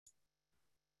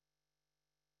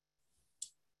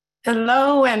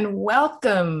Hello and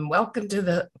welcome. Welcome to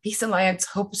the Peace Alliance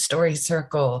Hope Story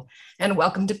Circle. And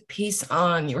welcome to Peace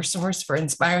On, your source for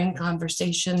inspiring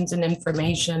conversations and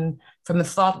information from the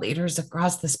thought leaders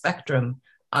across the spectrum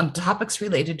on topics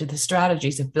related to the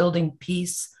strategies of building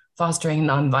peace, fostering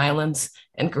nonviolence,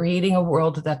 and creating a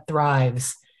world that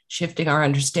thrives, shifting our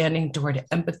understanding toward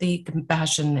empathy,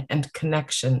 compassion, and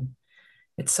connection.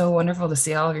 It's so wonderful to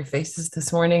see all of your faces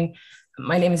this morning.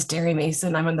 My name is Terry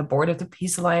Mason. I'm on the board of the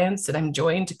Peace Alliance, and I'm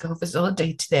joined to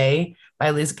co-facilitate today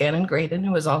by Liz Gannon-Graydon,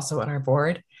 who is also on our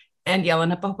board, and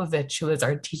Jelena Popovic, who is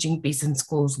our Teaching Peace in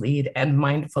Schools lead and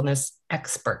mindfulness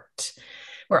expert.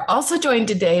 We're also joined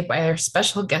today by our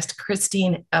special guest,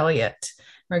 Christine Elliott.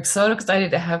 We're so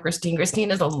excited to have Christine. Christine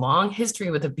has a long history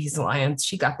with the Peace Alliance.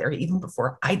 She got there even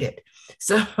before I did.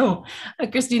 So,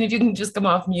 Christine, if you can just come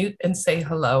off mute and say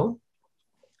hello.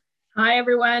 Hi,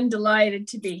 everyone. Delighted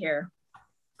to be here.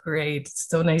 Great.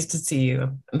 So nice to see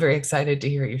you. I'm very excited to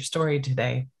hear your story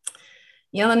today.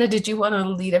 Jelena, did you want to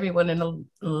lead everyone in a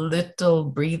little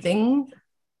breathing?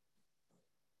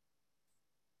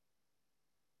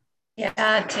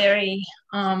 Yeah, Terry,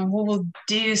 we will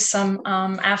do some,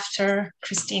 after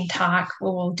Christine talk, we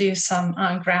will do some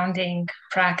grounding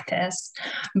practice,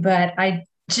 but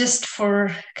just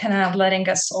for kind of letting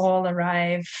us all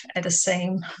arrive at the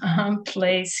same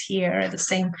place here, at the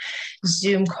same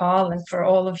Zoom call, and for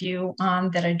all of you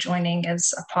that are joining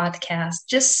as a podcast,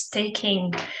 just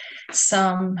taking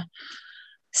some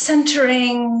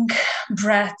centering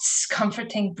breaths,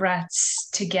 comforting breaths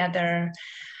together.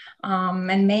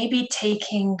 And maybe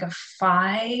taking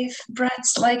 5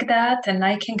 breaths like that, and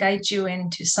I can guide you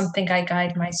into something I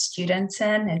guide my students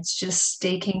in. It's just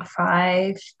taking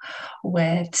 5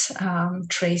 with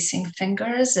tracing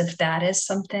fingers, if that is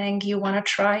something you want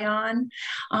to try on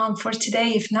for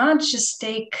today. If not, just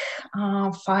take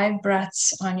 5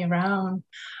 breaths on your own.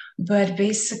 But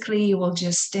basically, you will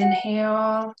just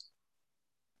inhale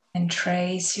and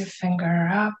trace your finger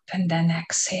up, and then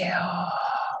exhale.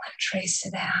 Trace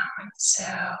it down. So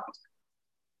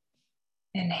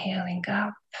inhaling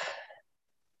up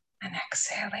and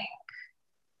exhaling.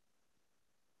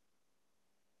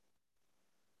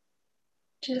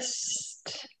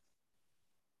 Just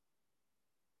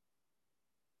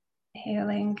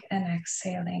inhaling and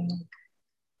exhaling.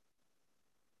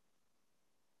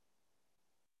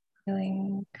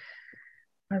 Feeling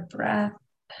our breath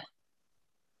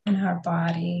in our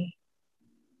body.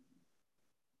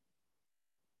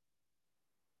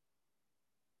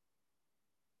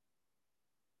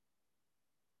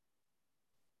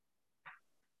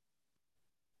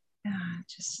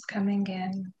 Just coming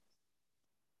in,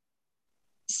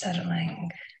 settling,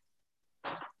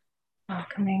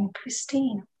 welcoming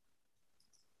Christine.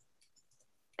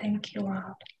 Thank you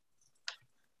all.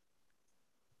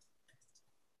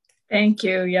 Thank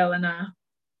you, Jelena.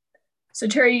 So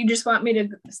Terry, you just want me to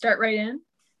start right in?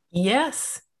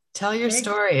 Yes. Tell your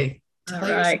story. All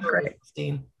right, great.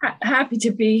 Christine. Happy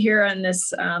to be here on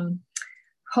this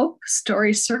Hope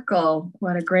Story Circle.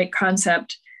 What a great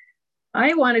concept.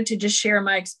 I wanted to just share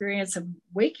my experience of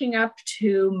waking up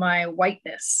to my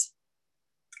whiteness.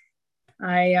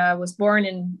 I was born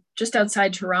in just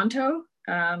outside Toronto,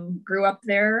 grew up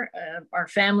there. Our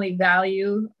family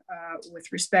value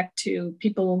with respect to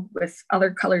people with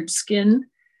other colored skin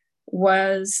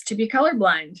was to be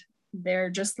colorblind. They're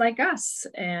just like us,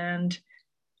 and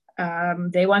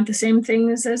they want the same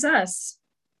things as us.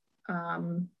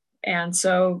 And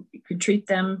so you could treat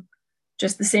them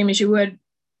just the same as you would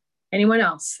anyone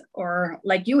else, or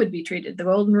like you would be treated, the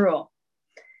golden rule.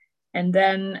 And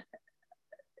then,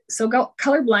 so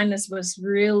color blindness was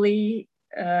really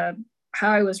how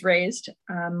I was raised.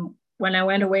 When I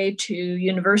went away to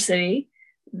university,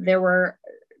 there were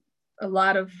a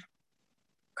lot of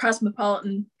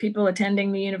cosmopolitan people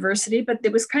attending the university, but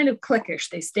it was kind of cliquish.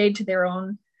 They stayed to their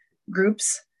own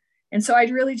groups. And so I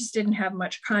really just didn't have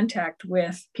much contact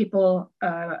with people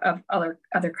of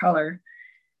other color.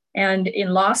 And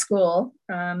in law school,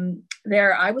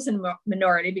 there I was in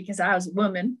minority because I was a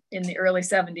woman in the early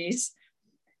 70s.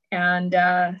 And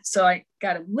so I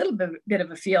got a little bit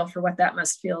of a feel for what that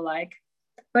must feel like.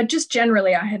 But just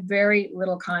generally, I had very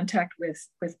little contact with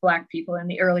Black people in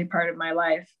the early part of my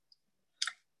life.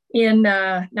 In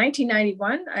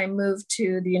 1991, I moved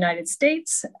to the United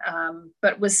States,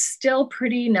 but was still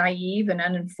pretty naive and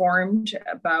uninformed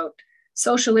about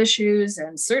social issues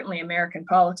and certainly American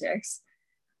politics.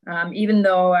 Even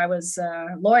though I was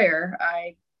a lawyer,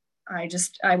 I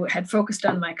had focused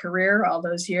on my career all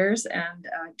those years and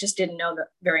just didn't know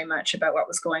very much about what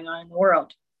was going on in the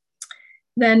world.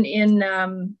 Then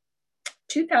in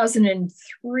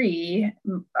 2003,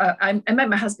 I met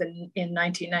my husband in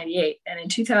 1998, and in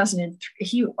 2003,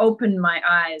 he opened my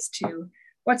eyes to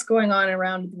what's going on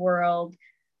around the world,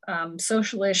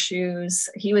 social issues.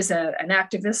 He was an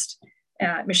activist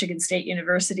at Michigan State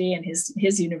University in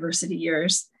his university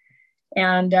years,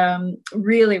 and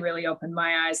really, really opened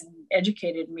my eyes and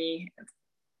educated me.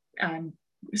 I'm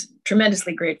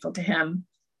tremendously grateful to him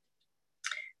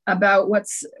about what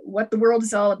the world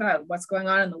is all about, what's going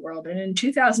on in the world. And in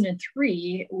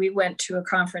 2003, we went to a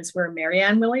conference where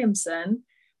Marianne Williamson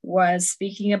was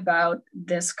speaking about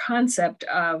this concept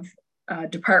of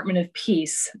Department of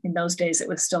Peace. In those days, it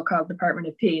was still called Department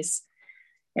of Peace.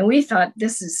 And we thought,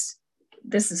 this is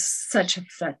such a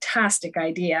fantastic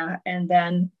idea. And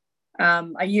then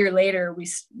a year later,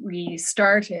 we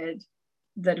started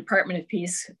the Department of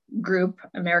Peace group,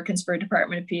 Americans for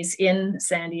Department of Peace, in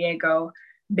San Diego,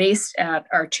 based at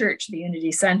our church, the Unity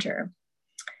Center.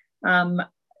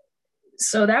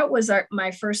 So that was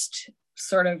my first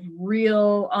sort of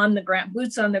real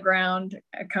boots on the ground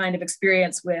kind of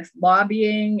experience with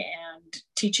lobbying and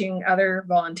teaching other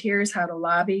volunteers how to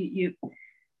lobby.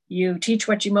 You teach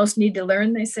what you most need to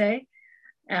learn, they say,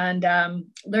 and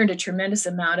learned a tremendous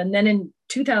amount. And then in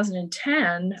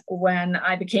 2010, when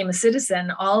I became a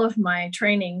citizen, all of my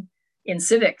training in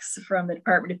civics from the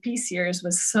Department of Peace years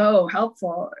was so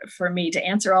helpful for me to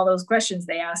answer all those questions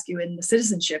they ask you in the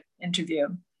citizenship interview.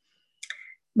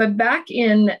 But back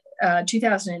in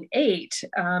 2008,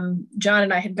 John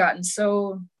and I had gotten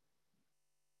so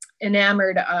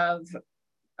enamored of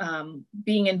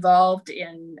being involved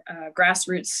in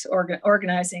grassroots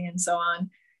organizing and so on.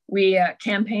 We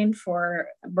campaigned for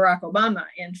Barack Obama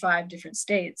in 5 different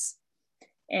states.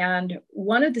 And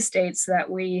one of the states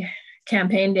that we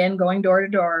campaigned in, going door to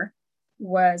door,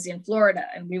 was in Florida.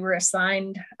 And we were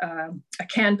assigned a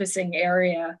canvassing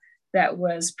area that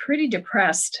was pretty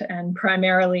depressed and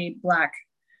primarily Black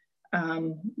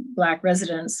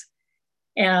residents.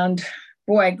 And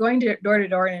boy, going door to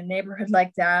door in a neighborhood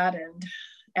like that, and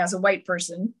as a white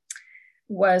person,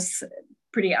 was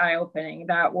pretty eye-opening.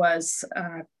 That was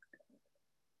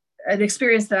an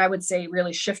experience that I would say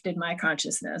really shifted my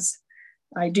consciousness.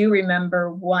 I do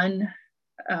remember one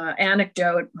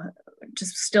anecdote,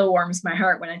 just still warms my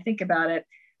heart when I think about it,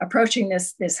 approaching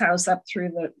this house up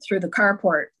through the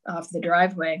carport off the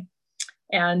driveway.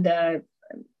 And a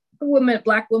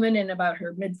Black woman in about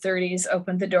her mid-30s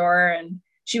opened the door, and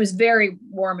she was very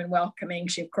warm and welcoming.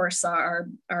 She, of course, saw our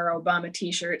Obama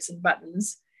t-shirts and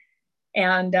buttons.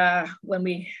 And when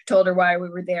we told her why we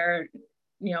were there,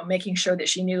 making sure that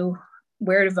she knew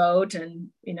where to vote and,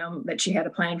 that she had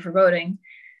a plan for voting,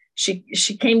 she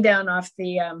came down off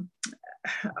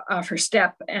her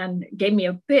step and gave me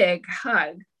a big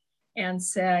hug and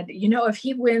said, if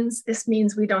he wins, this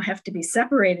means we don't have to be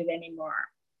separated anymore.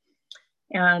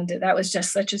 And that was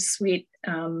just such a sweet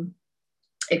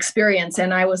experience.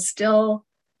 And I was still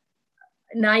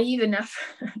naive enough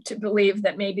to believe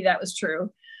that maybe that was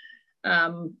true,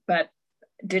 but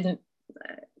didn't.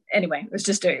 Anyway, it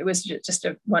was just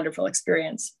a wonderful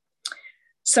experience.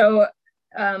 So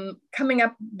coming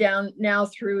up down now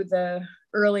through the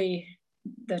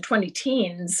 20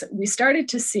 teens, we started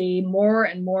to see more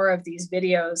and more of these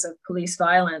videos of police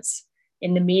violence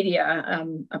in the media.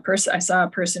 I saw a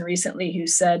person recently who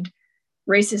said,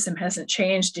 racism hasn't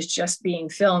changed, it's just being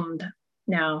filmed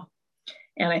now.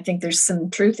 And I think there's some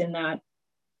truth in that.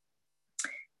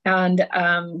 And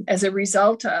as a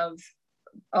result of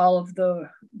all of the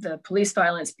police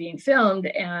violence being filmed,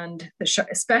 and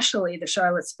especially the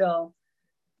Charlottesville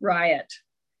riot,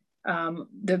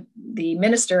 the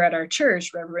minister at our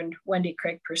church, Reverend Wendy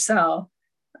Craig Purcell,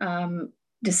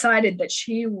 decided that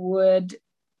she would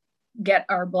get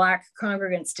our Black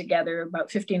congregants together,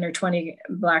 about 15 or 20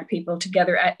 Black people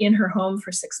together in her home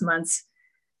for 6 months,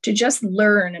 to just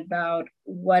learn about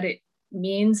what it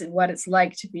means and what it's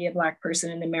like to be a Black person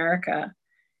in America.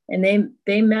 And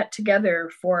they met together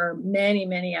for many,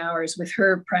 many hours with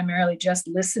her primarily just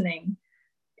listening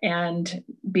and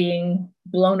being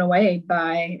blown away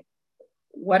by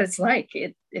what it's like.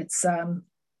 It's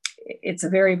a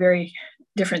very, very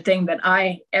different thing than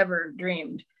I ever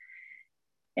dreamed.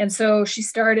 And so she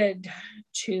started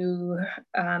to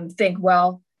think,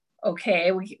 well,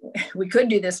 okay, we could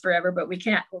do this forever, but we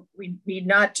can't, we need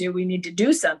not to, we need to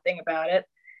do something about it.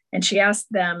 And she asked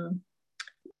them,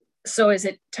 so is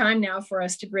it time now for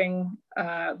us to bring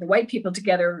the white people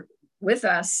together with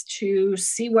us to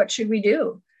see what should we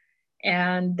do?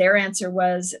 And their answer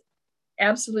was,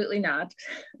 absolutely not.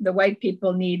 The white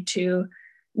people need to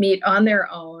meet on their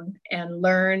own and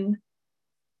learn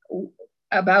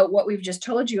about what we've just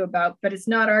told you about, but it's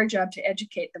not our job to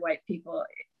educate the white people.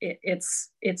 It's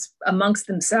amongst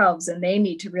themselves, and they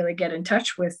need to really get in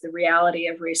touch with the reality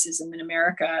of racism in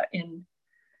America. In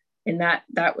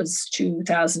that was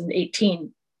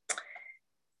 2018.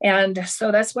 And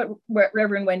so that's what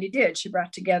Reverend Wendy did. She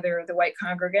brought together the white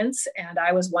congregants, and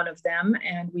I was one of them.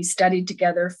 And we studied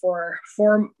together for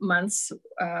 4 months,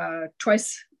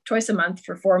 twice a month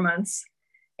for 4 months,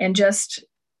 and just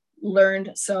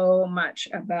learned so much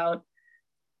about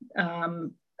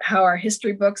how our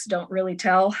history books don't really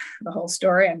tell the whole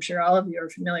story. I'm sure all of you are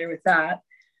familiar with that.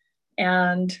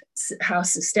 And how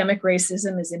systemic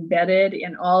racism is embedded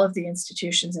in all of the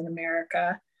institutions in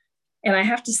America. And I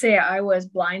have to say, I was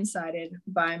blindsided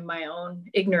by my own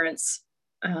ignorance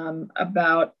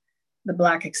about the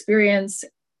Black experience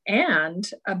and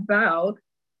about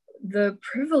the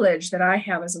privilege that I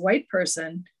have as a white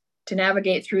person to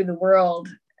navigate through the world,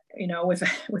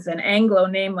 with an Anglo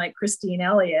name like Christine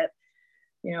Elliott,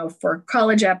 for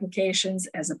college applications,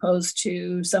 as opposed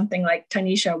to something like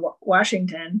Tanisha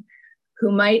Washington,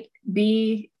 who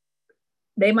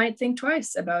they might think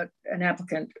twice about an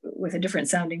applicant with a different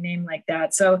sounding name like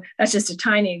that. So that's just a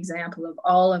tiny example of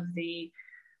all of the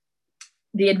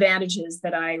advantages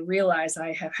that I realize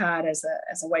I have had as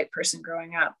a white person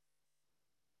growing up.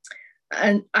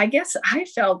 And I guess I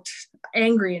felt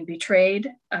angry and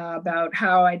betrayed about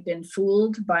how I'd been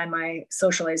fooled by my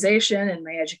socialization and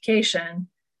my education.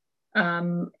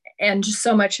 And just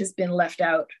so much has been left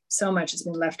out. So much has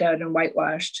been left out and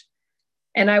whitewashed.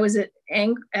 And I was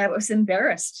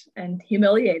embarrassed and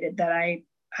humiliated that I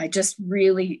just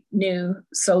really knew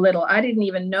so little. I didn't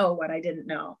even know what I didn't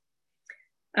know.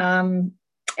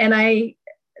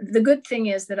 The good thing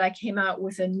is that I came out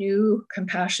with a new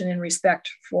compassion and respect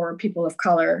for people of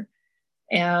color.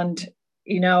 And,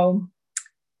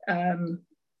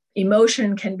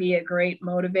 emotion can be a great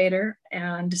motivator.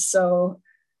 And so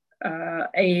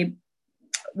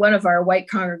one of our white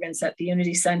congregants at the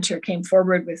Unity Center came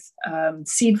forward with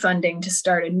seed funding to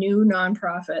start a new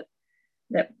nonprofit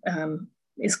that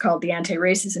is called the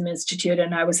Anti-Racism Institute.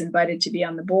 And I was invited to be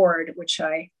on the board, which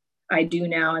I do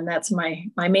now. And that's my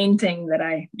main thing that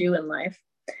I do in life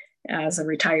as a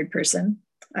retired person.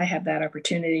 I have that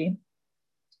opportunity.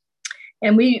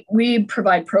 And we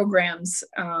provide programs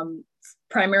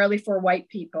primarily for white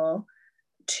people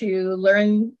to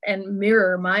learn and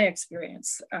mirror my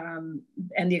experience and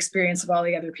the experience of all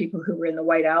the other people who were in the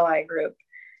white ally group.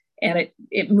 And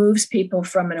it moves people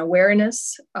from an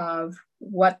awareness of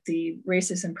what the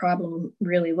racism problem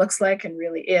really looks like and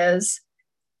really is.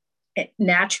 It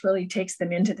naturally takes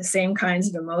them into the same kinds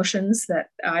of emotions that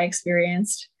I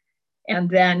experienced. And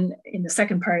then in the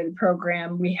second part of the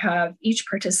program, we have each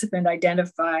participant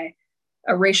identify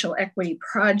a racial equity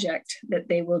project that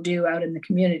they will do out in the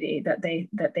community, that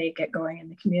they get going in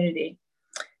the community.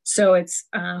 So it's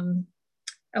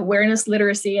awareness,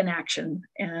 literacy, and action.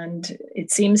 And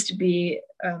it seems to be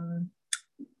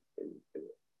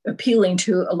appealing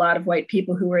to a lot of white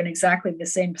people who are in exactly the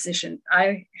same position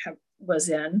I was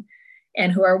in,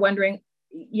 and who are wondering,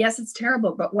 yes, it's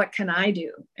terrible, but what can I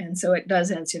do? And so it does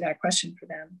answer that question for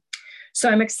them. So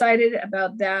I'm excited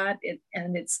about that.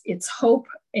 And it's hope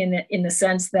in the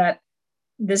sense that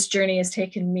this journey has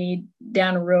taken me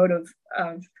down a road of,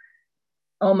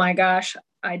 oh my gosh,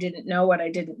 I didn't know what I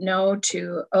didn't know,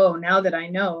 to, oh, now that I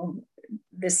know,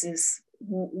 this is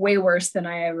way worse than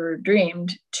I ever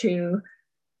dreamed, to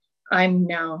I'm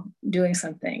now doing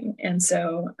something. And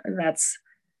so that's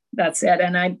it.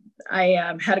 And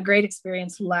I had a great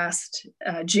experience last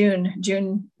June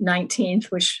 19th,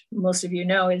 which most of you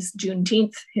know is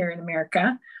Juneteenth here in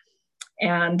America.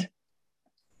 And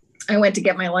I went to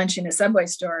get my lunch in a Subway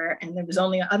store, and there was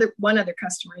only one other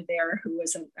customer there who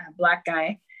was a Black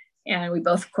guy. And we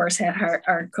both, of course, had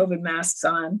our COVID masks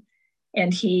on.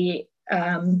 And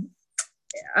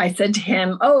I said to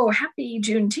him, "Oh, happy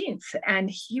Juneteenth." And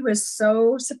he was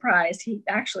so surprised. He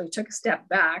actually took a step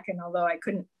back. And although I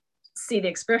couldn't see the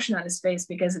expression on his face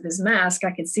because of his mask,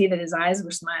 I could see that his eyes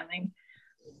were smiling.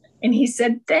 And he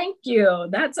said, "Thank you.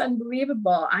 That's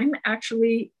unbelievable. I'm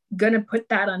actually going to put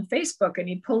that on Facebook." And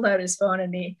he pulled out his phone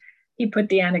and he put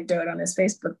the anecdote on his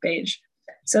Facebook page.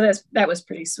 So that was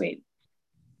pretty sweet.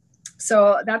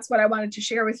 So that's what I wanted to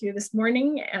share with you this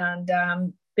morning, and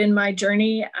been my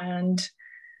journey, and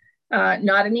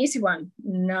not an easy one,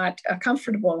 not a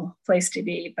comfortable place to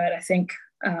be, but I think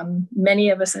many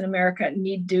of us in America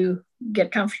need to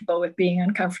get comfortable with being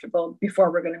uncomfortable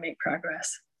before we're going to make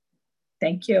progress.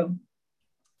 Thank you.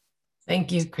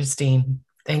 Thank you, Christine.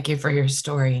 Thank you for your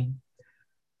story.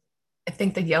 I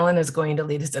think that Yellen is going to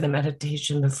lead us in a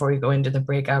meditation before we go into the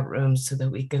breakout rooms so that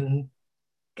we can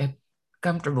get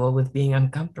comfortable with being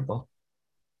uncomfortable.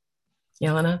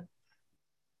 Yelena?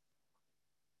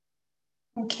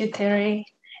 Thank you, Terry.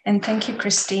 And thank you,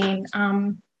 Christine.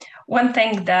 One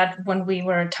thing that when we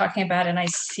were talking about, and I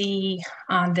see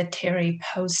that Terry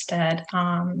posted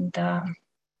on the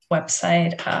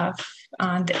website of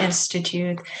the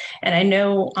Institute, and I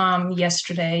know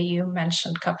yesterday you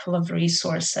mentioned a couple of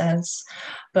resources,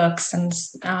 books and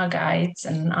guides,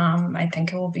 and I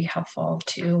think it will be helpful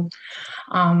to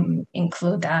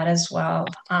include that as well.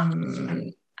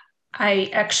 I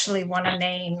actually want to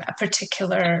name a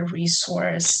particular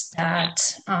resource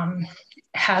that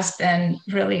has been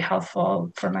really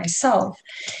helpful for myself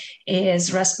is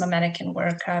Resmaa Menakem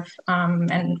work of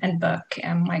and book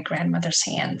My Grandmother's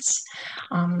Hands.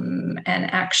 And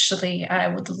actually, I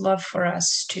would love for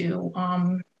us to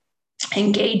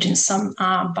engage in some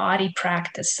body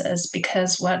practices,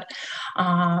 because what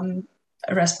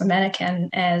Resmaa Menakem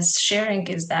is sharing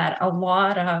is that a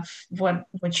lot of what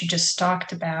you just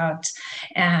talked about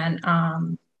and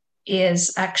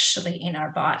is actually in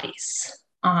our bodies.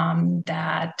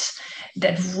 That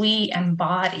we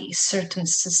embody certain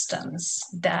systems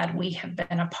that we have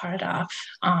been a part of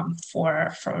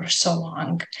for so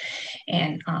long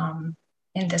in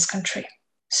this country.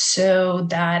 So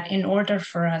that in order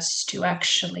for us to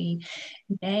actually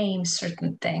name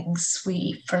certain things,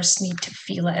 we first need to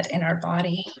feel it in our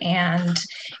body. And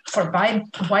for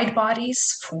white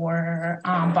bodies, for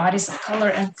bodies of color,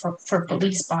 and for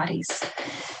police bodies.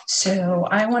 So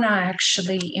I want to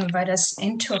actually invite us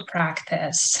into a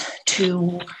practice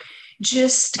to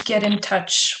just get in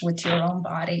touch with your own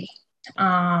body,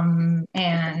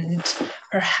 and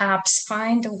perhaps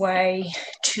find a way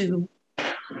to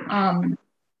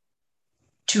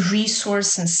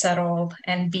resource and settle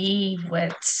and be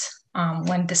with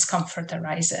when discomfort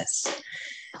arises.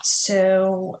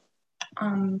 So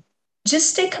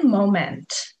just take a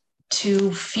moment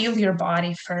to feel your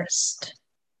body first.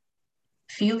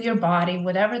 Feel your body,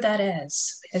 whatever that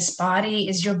is.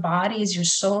 Is your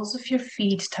soles of your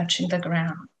feet touching the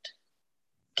ground?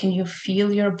 Can you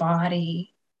feel your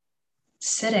body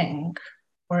sitting?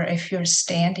 Or if you're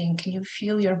standing, can you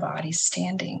feel your body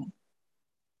standing?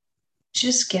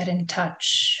 Just get in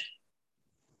touch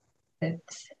with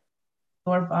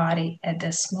your body at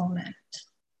this moment.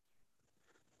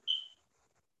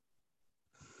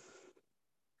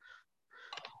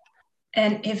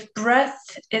 And if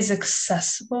breath is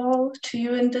accessible to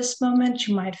you in this moment,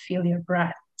 you might feel your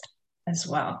breath as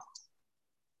well.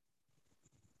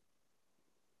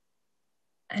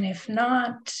 And if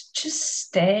not, just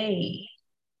stay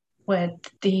with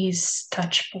these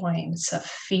touch points of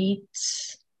feet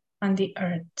on the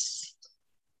earth.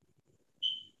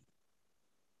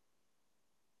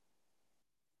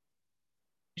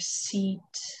 Your seat,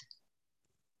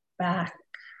 back.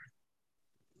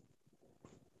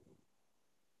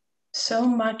 So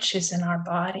much is in our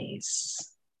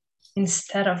bodies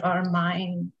instead of our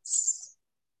minds,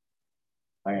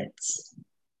 words.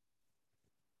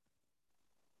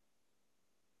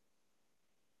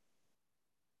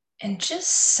 And just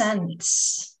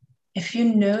sense if you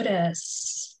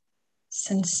notice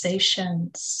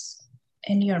sensations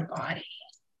in your body.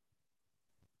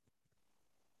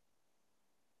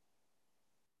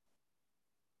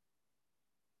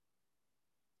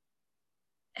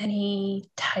 Any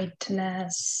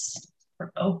tightness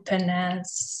or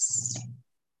openness.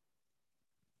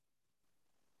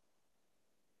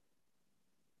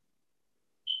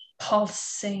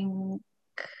 Pulsing.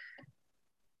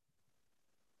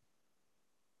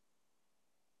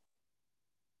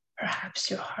 Perhaps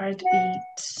your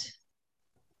heartbeat.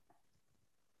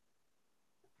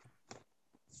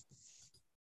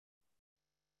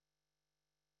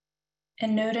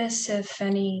 And notice if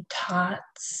any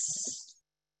thoughts,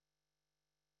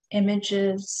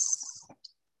 images,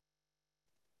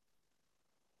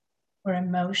 or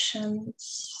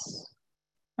emotions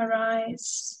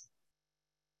arise.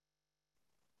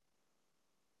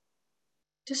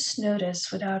 Just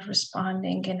notice without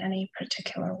responding in any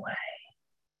particular way.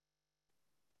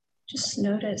 Just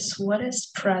notice what is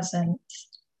present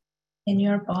in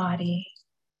your body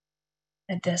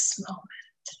at this moment.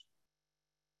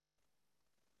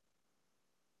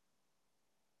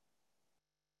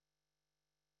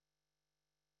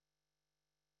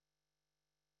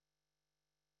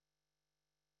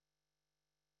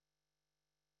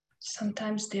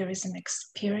 Sometimes there is an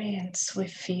experience we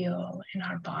feel in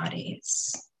our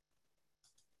bodies.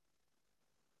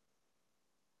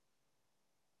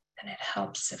 And it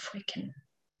helps if we can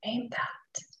name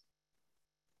that.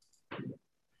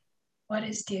 What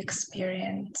is the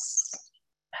experience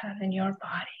you have in your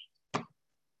body?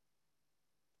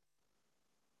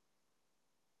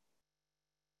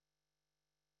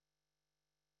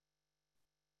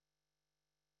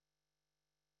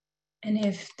 And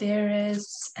if there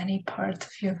is any part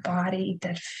of your body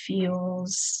that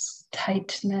feels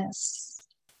tightness,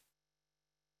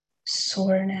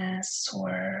 soreness,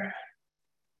 or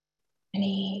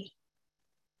any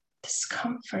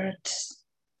discomfort,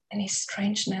 any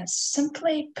strangeness,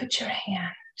 simply put your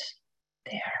hand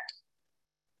there.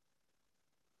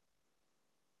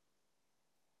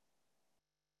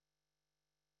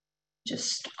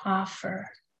 Just offer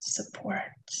support,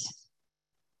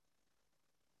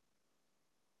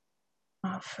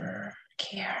 offer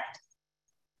care.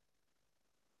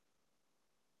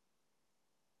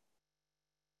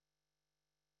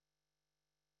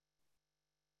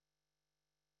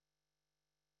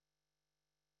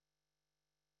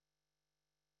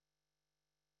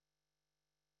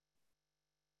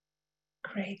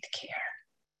 Great care.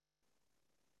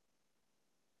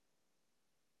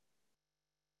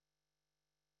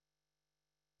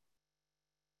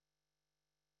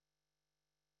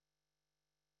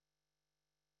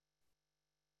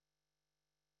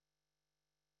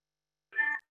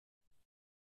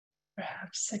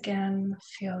 Perhaps again,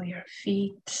 feel your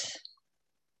feet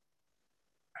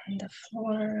on the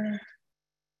floor,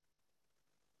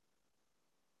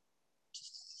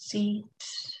 seat,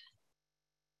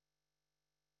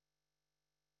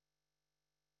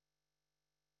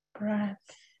 breath,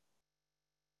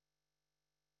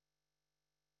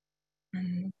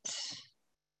 and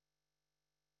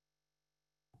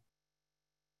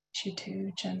you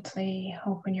to gently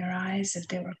open your eyes if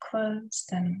they were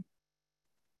closed, and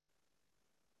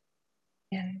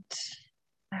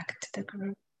back to the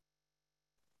group.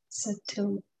 So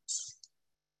to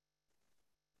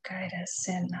guide us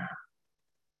in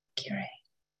Kyrie.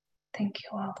 Thank you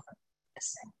all for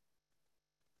listening.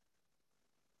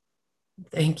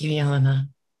 Thank you, Yelena.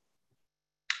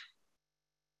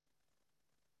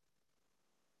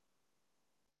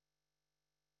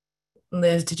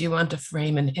 Liz, did you want to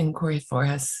frame an inquiry for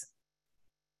us?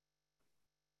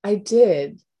 I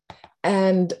did.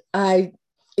 And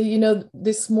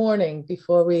this morning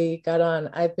before we got on,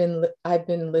 I've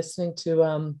been listening to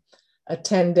a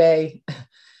 10-day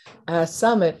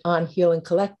summit on healing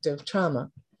collective trauma.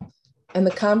 And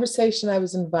the conversation I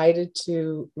was invited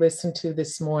to listen to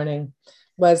this morning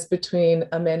was between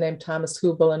a man named Thomas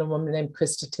Hübl and a woman named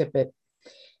Krista Tippett.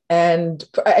 And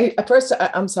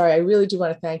I'm sorry, I really do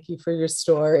want to thank you for your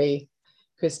story,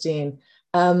 Christine.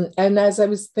 And as I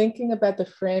was thinking about the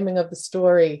framing of the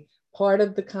story, part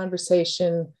of the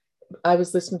conversation I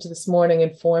was listening to this morning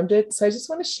informed it. So I just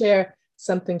want to share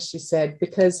something she said,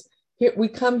 because here we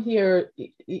come here,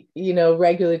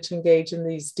 regularly to engage in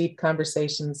these deep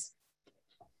conversations.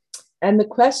 And the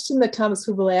question that Thomas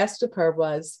Hübl asked of her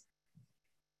was,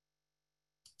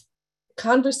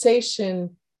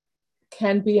 conversation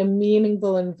can be a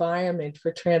meaningful environment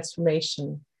for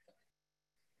transformation.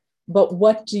 But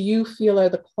what do you feel are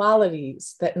the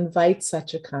qualities that invite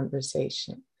such a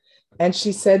conversation? And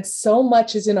she said, so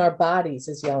much is in our bodies,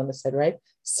 as Yelena said, right?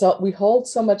 So we hold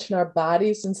so much in our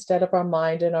bodies instead of our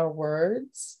mind and our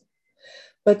words.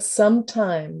 But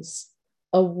sometimes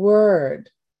a word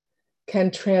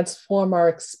can transform our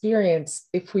experience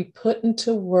if we put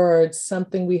into words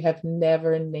something we have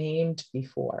never named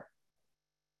before.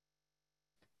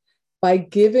 By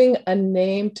giving a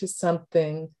name to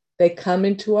something, they come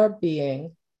into our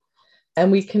being,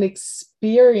 and we can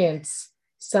experience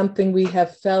something we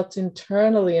have felt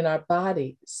internally in our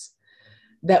bodies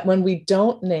that when we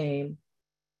don't name,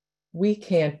 we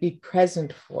can't be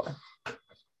present for.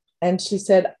 And she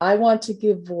said, I want to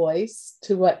give voice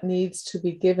to what needs to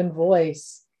be given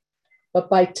voice, but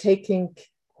by taking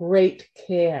great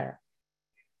care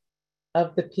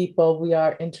of the people we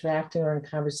are interacting or in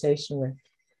conversation with.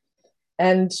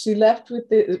 And she left with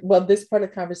this part of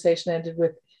the conversation ended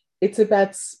with, it's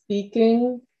about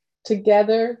speaking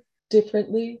together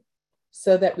differently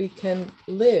so that we can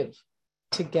live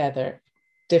together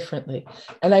differently.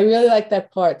 And I really like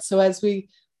that part. So as we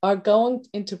are going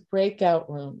into breakout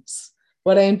rooms,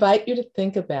 what I invite you to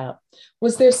think about,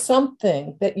 was there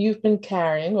something that you've been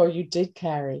carrying or you did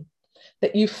carry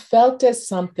that you felt as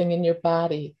something in your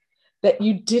body that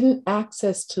you didn't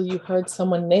access till you heard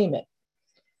someone name it?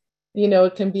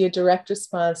 It can be a direct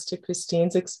response to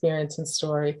Christine's experience and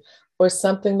story, or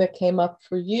something that came up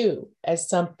for you as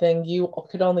something you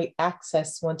could only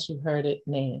access once you heard it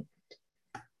named.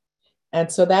 And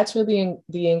so that's really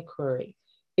the inquiry.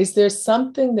 Is there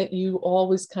something that you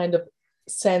always kind of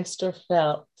sensed or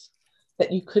felt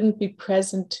that you couldn't be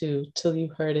present to till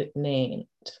you heard it named?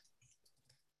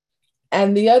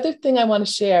 And the other thing I want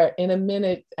to share in a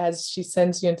minute, as she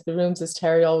sends you into the rooms, as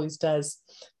Terry always does,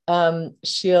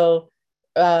 she'll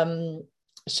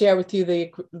share with you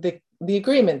the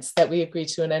agreements that we agree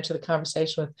to and enter the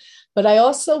conversation with. But I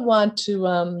also want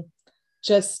to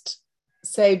just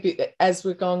say, as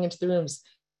we're going into the rooms,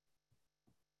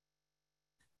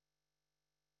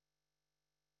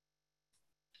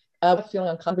 feeling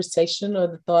on conversation or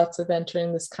the thoughts of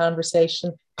entering this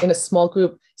conversation in a small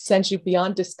group sends you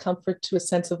beyond discomfort to a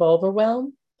sense of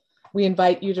overwhelm, we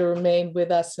invite you to remain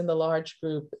with us in the large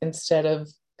group instead of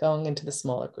going into the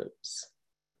smaller groups.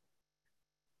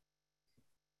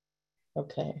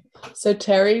 Okay, so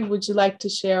Terry, would you like to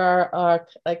share our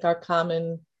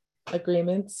common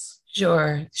agreements?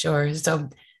 Sure. So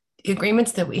the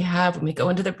agreements that we have when we go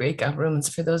into the breakout rooms,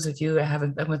 for those of you that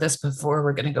haven't been with us before,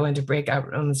 we're going to go into breakout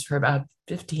rooms for about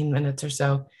 15 minutes or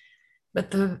so. But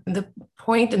the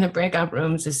point in the breakout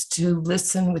rooms is to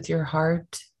listen with your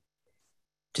heart,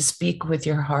 to speak with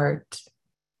your heart,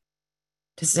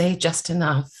 to say just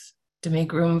enough, to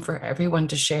make room for everyone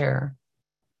to share.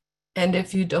 And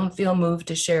if you don't feel moved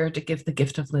to share, to give the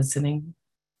gift of listening.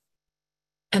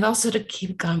 And also to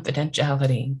keep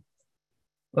confidentiality.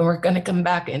 When we're going to come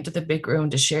back into the big room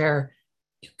to share,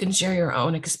 you can share your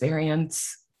own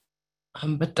experience,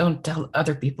 but don't tell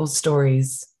other people's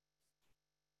stories.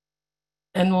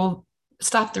 And we'll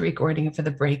stop the recording for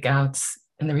the breakouts.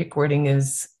 And the recording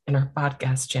is in our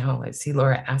podcast channel. I see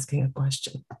Laura asking a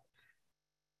question.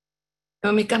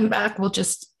 When we come back, we'll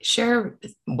just share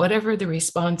whatever the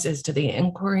response is to the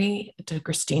inquiry, to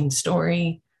Christine's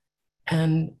story,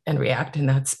 and react in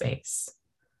that space.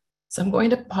 So I'm going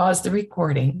to pause the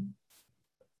recording,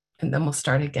 and then we'll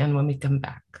start again when we come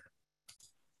back.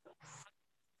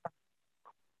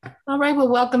 All right, well,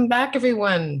 welcome back,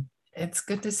 everyone. It's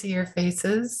good to see your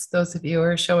faces, those of you who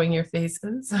are showing your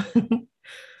faces.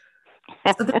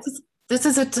 So this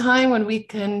is a time when we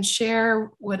can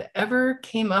share whatever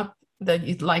came up that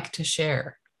you'd like to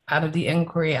share out of the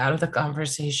inquiry, out of the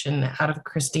conversation, out of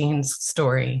Christine's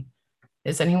story.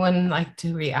 Does anyone like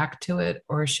to react to it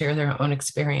or share their own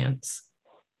experience?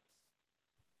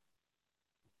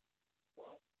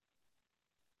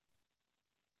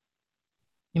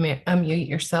 You may unmute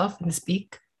yourself and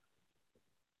speak.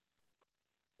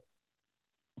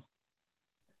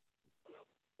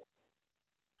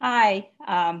 Hi.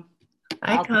 Hi,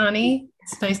 Connie.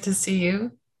 It's nice to see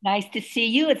you. Nice to see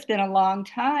you. It's been a long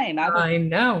time. I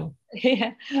know.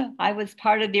 I was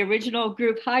part of the original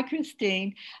group. Hi,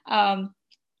 Christine. I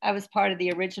was part of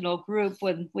the original group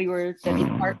when we were the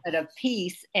Department of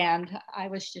Peace, and I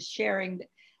was just sharing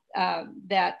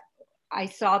that I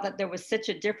saw that there was such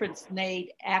a difference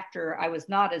made after I was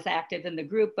not as active in the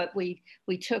group, but we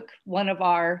took one of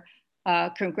our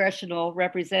congressional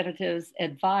representatives'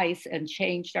 advice and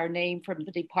changed our name from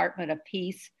the Department of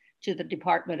Peace to the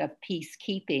Department of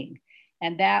Peacekeeping.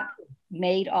 And that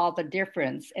made all the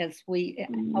difference. As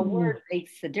a word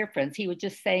makes the difference. He was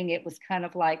just saying it was kind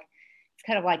of like, it's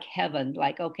kind of like heaven.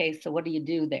 Like, okay, so what do you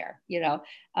do there?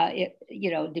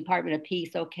 Department of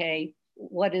Peace, okay,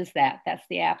 what is that? That's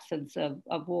the absence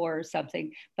of war or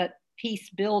something. But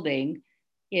peace building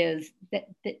is that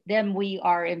then we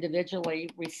are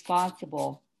individually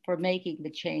responsible for making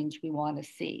the change we want to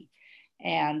see.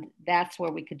 And that's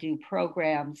where we could do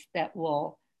programs that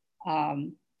will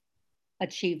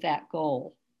achieve that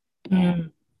goal.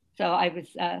 And so I was,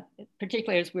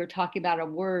 particularly as we were talking about a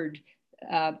word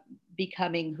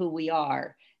becoming who we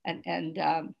are, and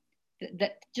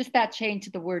just that change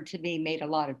of the word to me made a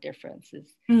lot of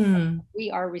differences.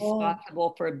 We are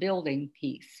responsible for building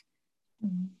peace.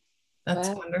 That's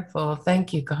wonderful.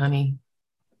 Thank you, Connie.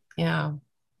 Yeah.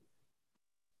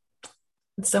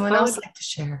 Would someone else like to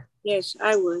share? Yes,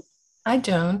 I would. Hi,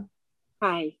 Joan.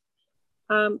 Hi.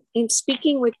 In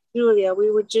speaking with Julia,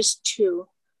 we were just two.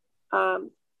 I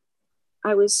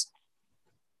was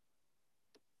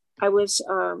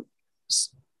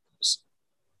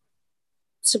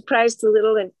surprised a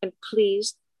little and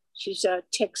pleased. She's a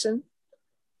Texan,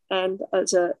 and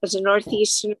as a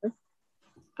Northeasterner,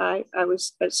 I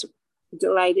was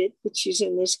delighted that she's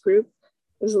in this group.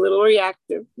 I was a little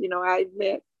reactive, I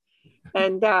admit,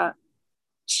 and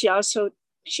she also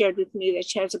shared with me that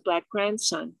she has a Black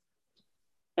grandson,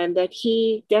 and that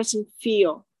he doesn't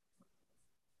feel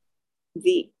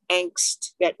the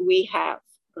angst that we have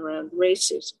around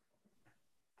racism.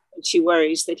 And she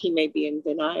worries that he may be in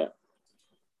denial.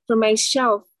 For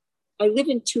myself, I live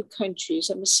in two countries.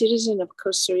 I'm a citizen of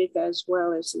Costa Rica as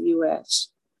well as the US.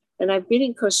 And I've been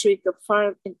in Costa Rica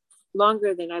far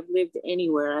longer than I've lived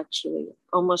anywhere, actually,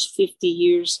 almost 50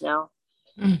 years now.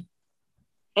 And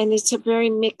it's a very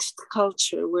mixed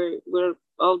culture. We're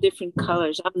all different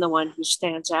colors. I'm the one who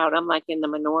stands out. I'm like in the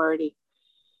minority.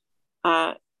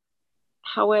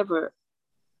 However,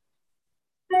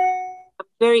 I'm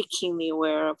very keenly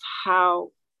aware of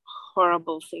how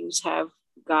horrible things have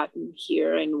gotten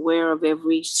here and aware of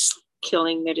every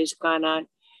killing that has gone on.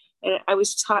 And I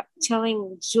was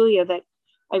telling Julia that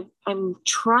I'm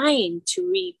trying to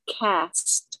read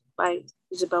Caste by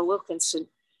Isabel Wilkinson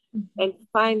and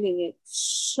finding it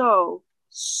so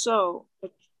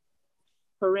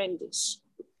horrendous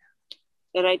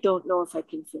that I don't know if I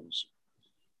can finish it.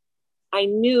 I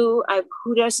knew,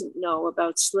 who doesn't know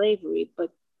about slavery, but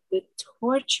the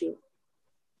torture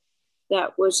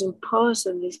that was imposed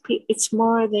on these people, it's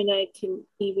more than I can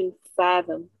even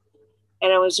fathom.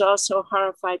 And I was also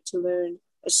horrified to learn,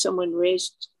 as someone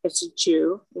raised as a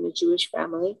Jew in a Jewish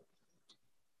family,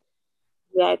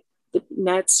 that the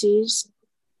Nazis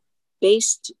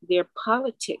based their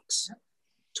politics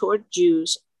toward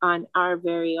Jews on our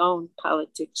very own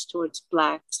politics towards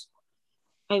Blacks.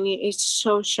 I mean, it's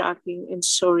so shocking and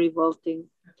so revolting.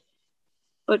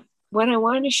 But what I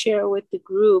want to share with the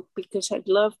group, because I'd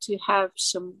love to have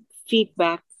some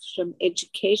feedback, some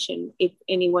education, if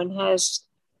anyone has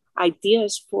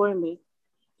ideas for me.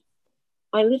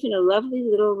 I live in a lovely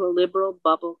little liberal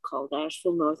bubble called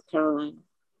Asheville, North Carolina.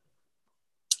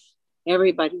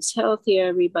 Everybody's healthy,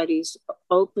 everybody's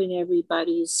open,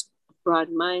 everybody's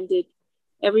broad-minded,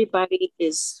 everybody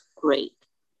is great.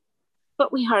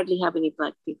 But we hardly have any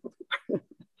Black people.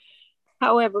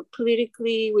 However,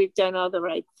 politically, we've done all the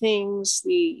right things.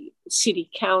 The city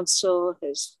council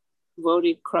has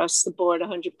voted across the board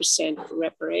 100% for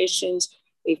reparations.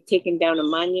 They've taken down a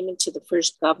monument to the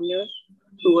first governor,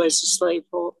 who was a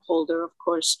slaveholder, of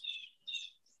course.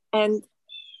 And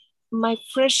my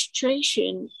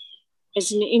frustration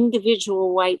as an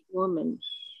individual white woman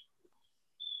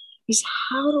is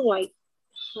how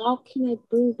can I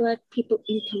bring Black people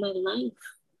into my life?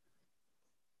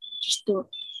 Just don't.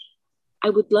 I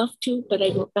would love to, but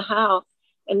I don't know how.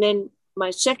 And then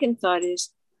my second thought is,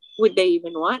 would they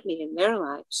even want me in their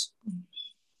lives?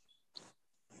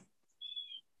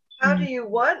 How do you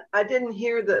what? I didn't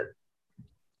hear the.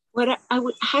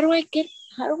 How do I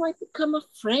become a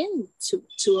friend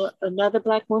to another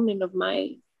Black woman of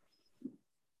my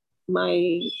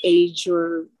age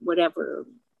or whatever,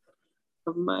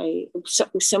 of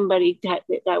somebody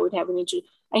that would have an interest?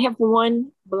 I have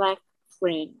one Black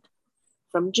friend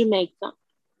from Jamaica,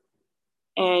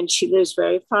 and she lives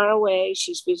very far away.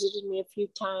 She's visited me a few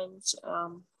times.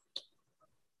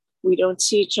 We don't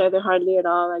see each other hardly at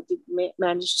all. I did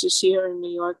manage to see her in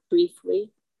New York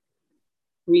briefly,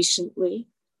 recently,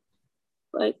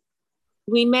 but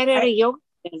we met at a yoga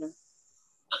center.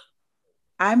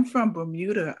 I'm from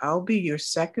Bermuda. I'll be your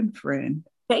second friend.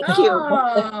 Thank you.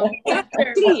 I can't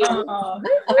see you. I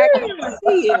can't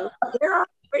see you.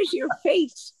 Where's your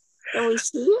face? Can we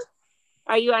see you?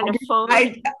 Are you on a phone?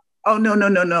 Oh,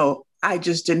 no. I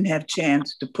just didn't have a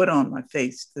chance to put on my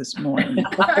face this morning.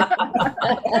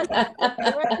 I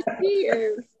want to see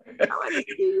you.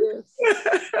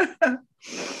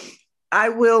 I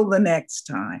will the next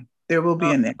time. There will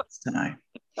be a next time.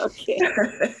 Okay.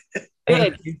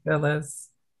 Thank you, Phyllis.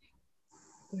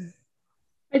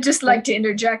 I'd just like to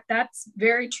interject. That's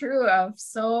very true of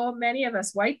so many of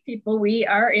us white people. We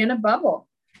are in a bubble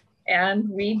and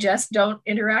we just don't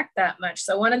interact that much.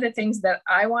 So one of the things that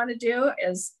I want to do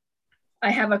is I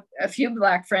have a few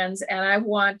Black friends and I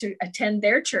want to attend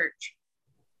their church.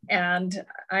 And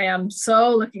I am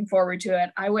so looking forward to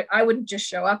it. I wouldn't just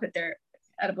show up at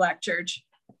a Black church,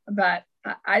 but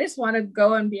I just want to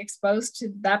go and be exposed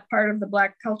to that part of the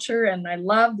Black culture. And I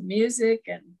love the music.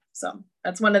 And so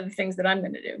that's one of the things that I'm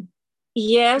going to do.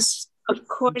 Yes, of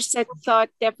course, that thought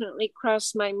definitely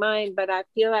crossed my mind, but I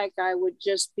feel like I would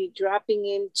just be dropping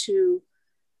into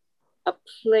a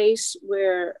place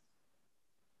where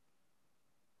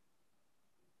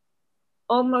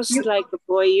almost like a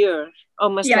voyeur,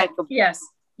 yes.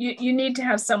 You need to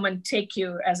have someone take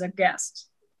you as a guest.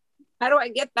 How do I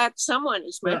get that someone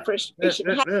is my frustration.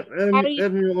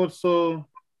 Let me also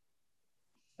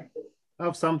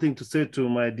have something to say to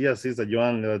my dear sister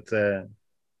Joanne, that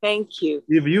thank you.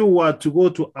 If you were to go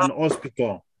to an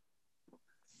hospital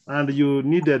and you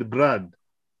needed blood,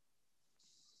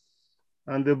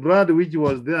 and the blood which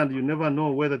was there, and you never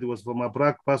know whether it was from a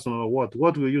Black person or what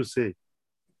will you say?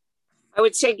 I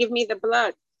would say, give me the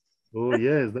blood. Oh,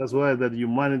 yes, that's why that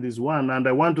humanity is one. And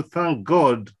I want to thank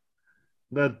God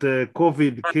that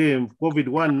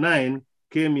COVID-19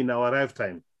 came in our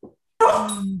lifetime.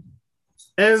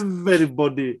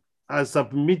 Everybody has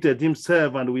submitted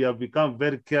himself and we have become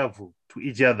very careful to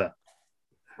each other.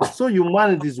 So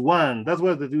humanity is one. That's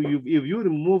why that if you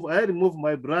remove, I remove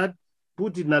my blood,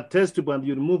 put it in a test tube and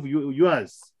you remove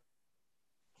yours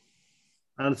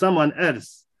and someone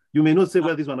else. you may not say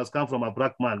where this one has come from, a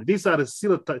black man. These are the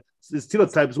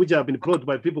stereotypes which have been brought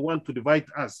by people who want to divide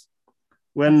us.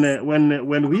 When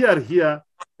we are here,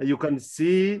 you can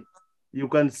see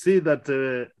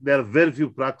that there are very few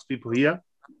black people here.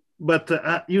 But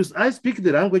I speak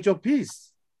the language of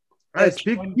peace. I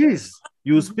speak peace.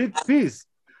 You speak peace.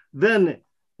 Then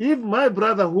if my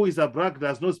brother who is a black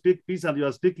does not speak peace and you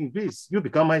are speaking peace, you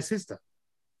become my sister.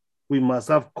 We must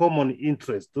have common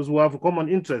interests. Those who have common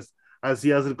interests, as he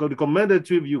has recommended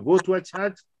to you, if you go to a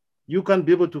church, you can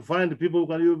be able to find people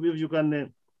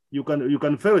you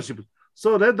can fellowship.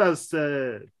 So let us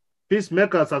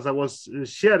peacemakers, as I was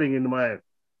sharing in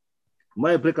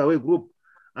my breakaway group,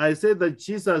 I said that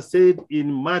Jesus said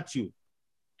in Matthew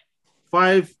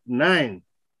 5:9,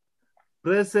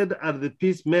 blessed are the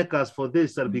peacemakers, for they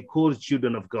shall be called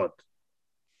children of God.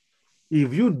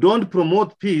 If you don't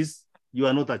promote peace, you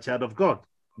are not a child of God.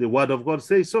 The word of God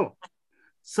says so.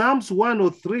 Psalms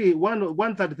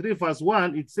 133 verse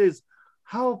 1, it says,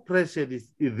 how precious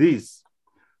is this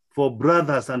for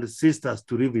brothers and sisters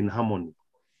to live in harmony.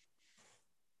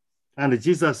 And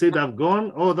Jesus said, I've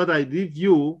gone, all that I leave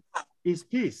you is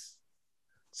peace.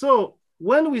 So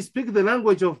when we speak the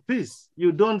language of peace,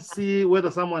 you don't see whether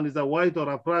someone is a white or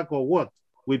a black or what.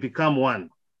 We become one,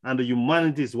 and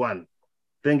humanity is one.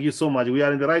 Thank you so much. We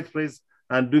are in the right place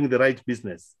and doing the right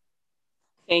business.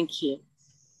 Thank you.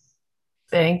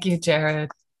 Thank you, Jared.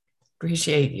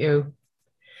 Appreciate you.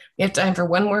 We have time for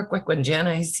one more quick one. Jen,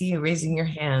 I see you raising your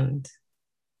hand.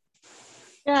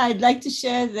 Yeah, I'd like to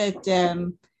share that,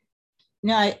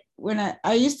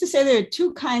 I used to say there are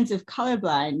two kinds of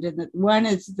colorblind, and one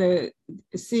is the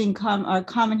seeing our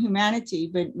common humanity,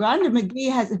 but Rhonda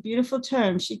McGee has a beautiful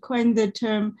term. She coined the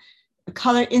term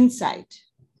color insight.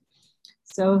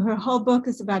 So her whole book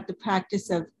is about the practice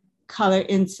of color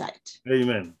insight.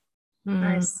 Amen.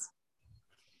 Nice.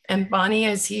 And Bonnie,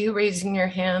 I see you raising your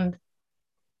hand.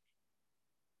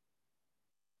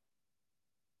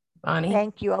 Bonnie?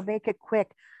 Thank you. I'll make it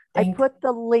quick. I put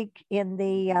the link in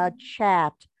the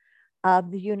chat.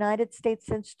 The United States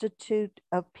Institute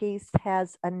of Peace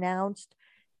has announced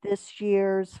this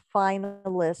year's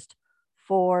finalist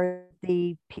for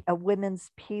the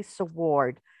Women's Peace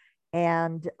Award.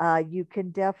 And you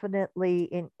can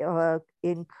definitely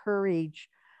encourage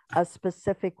a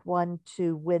specific one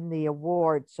to win the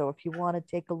award. So if you want to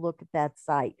take a look at that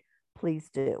site, please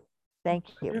do. Thank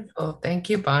you. Wonderful. Thank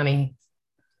you, Bonnie.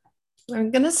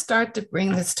 I'm going to start to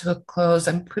bring this to a close.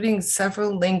 I'm putting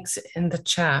several links in the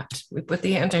chat. We put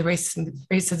the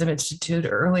Anti-Racism Institute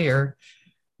earlier,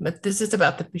 but this is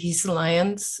about the Peace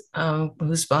Alliance,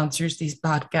 who sponsors these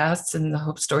podcasts and the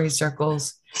Hope Story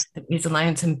Circles. The Peace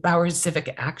Alliance empowers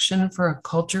civic action for a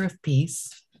culture of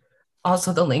peace.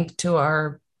 Also the link to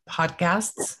our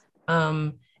podcasts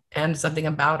and something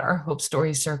about our Hope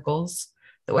Story Circles.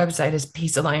 The website is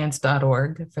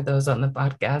peacealliance.org for those on the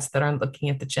podcast that aren't looking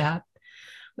at the chat.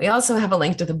 We also have a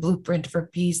link to the Blueprint for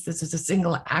Peace. This is a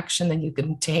single action that you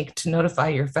can take to notify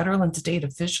your federal and state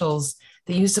officials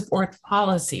that you support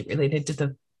policy related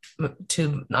to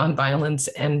nonviolence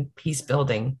and peace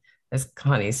building, as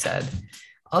Connie said.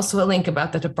 Also a link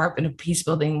about the Department of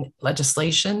Peacebuilding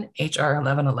legislation, HR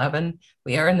 1111.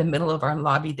 We are in the middle of our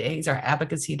lobby days, our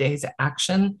advocacy days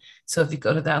action. So if you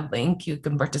go to that link, you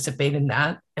can participate in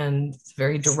that and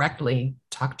very directly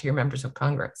talk to your members of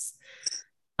Congress.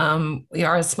 We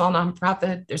are a small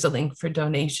nonprofit. There's a link for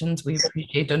donations. We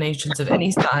appreciate donations of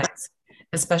any size,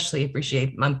 especially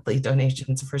appreciate monthly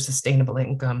donations for sustainable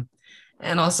income.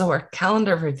 And also our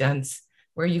calendar of events,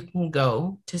 where you can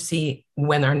go to see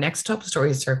when our next Hope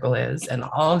Story Circle is and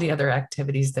all the other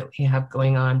activities that we have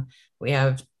going on. We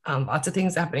have lots of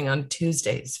things happening on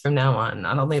Tuesdays from now on,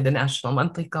 not only the National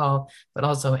Monthly Call, but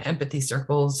also empathy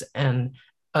circles and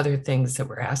other things that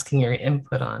we're asking your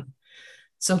input on.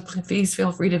 So please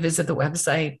feel free to visit the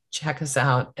website, check us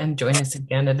out, and join us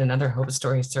again at another Hope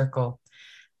Story Circle.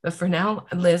 But for now,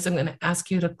 Liz, I'm going to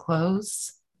ask you to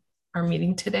close our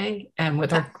meeting today and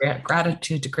with our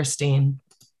gratitude to Christine.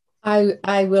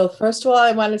 I will. First of all,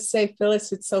 I want to say,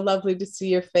 Phyllis, it's so lovely to see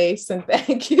your face, and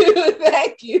thank you,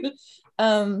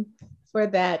 for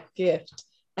that gift.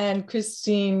 And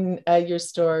Christine, your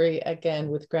story again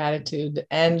with gratitude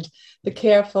and the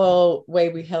careful way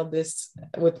we held this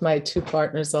with my two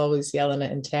partners, always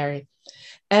Yelena and Terry.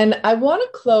 And I want to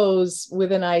close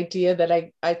with an idea that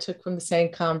I took from the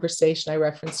same conversation I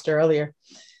referenced earlier.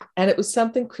 And it was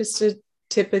something Krista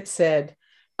Tippett said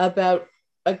about,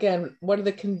 again, what are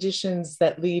the conditions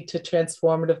that lead to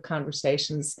transformative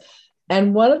conversations?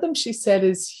 And one of them, she said,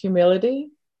 is humility.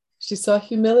 She saw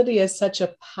humility as such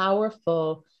a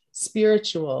powerful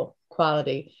spiritual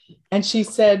quality. And she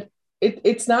said,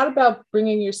 it's not about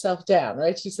bringing yourself down,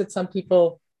 right? She said some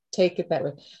people take it that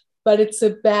way, but it's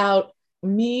about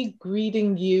me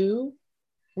greeting you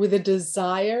with a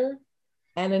desire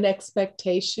and an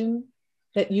expectation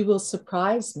that you will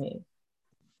surprise me.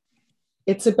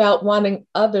 It's about wanting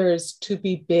others to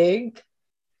be big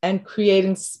and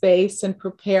creating space and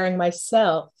preparing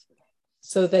myself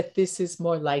so that this is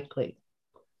more likely.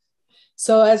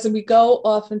 So as we go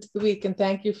off into the week, and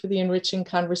thank you for the enriching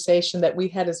conversation that we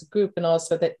had as a group and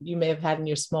also that you may have had in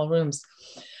your small rooms.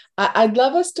 I'd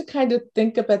love us to kind of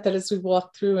think about that as we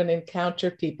walk through and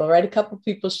encounter people, right? A couple of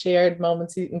people shared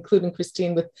moments, including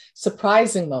Christine, with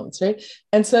surprising moments, right?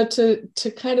 And so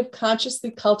to kind of consciously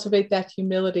cultivate that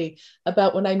humility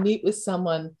about when I meet with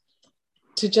someone,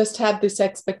 to just have this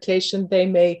expectation they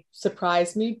may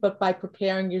surprise me, but by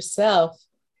preparing yourself,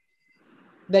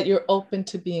 that you're open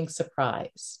to being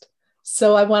surprised.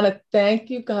 So I want to thank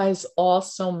you guys all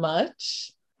so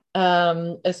much,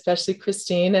 especially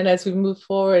Christine. And as we move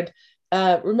forward,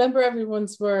 remember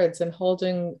everyone's words and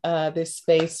holding this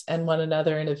space and one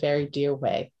another in a very dear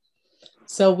way.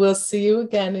 So we'll see you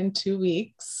again in 2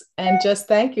 weeks. And just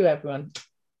thank you, everyone.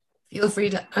 Feel free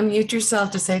to unmute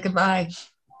yourself to say goodbye.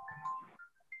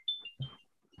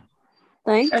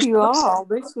 Thank you all.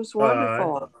 This was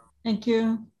wonderful. Thank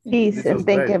you. Peace, and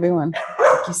thank everyone.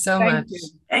 Thank you so much.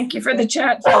 Thank you for the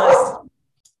chat, Phyllis.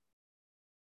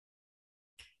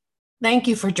 Thank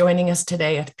you for joining us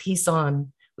today at Peace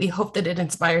On. We hope that it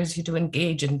inspires you to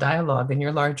engage in dialogue in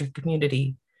your larger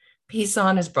community. Peace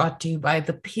On is brought to you by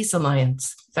the Peace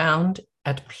Alliance, found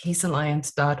at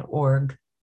peacealliance.org.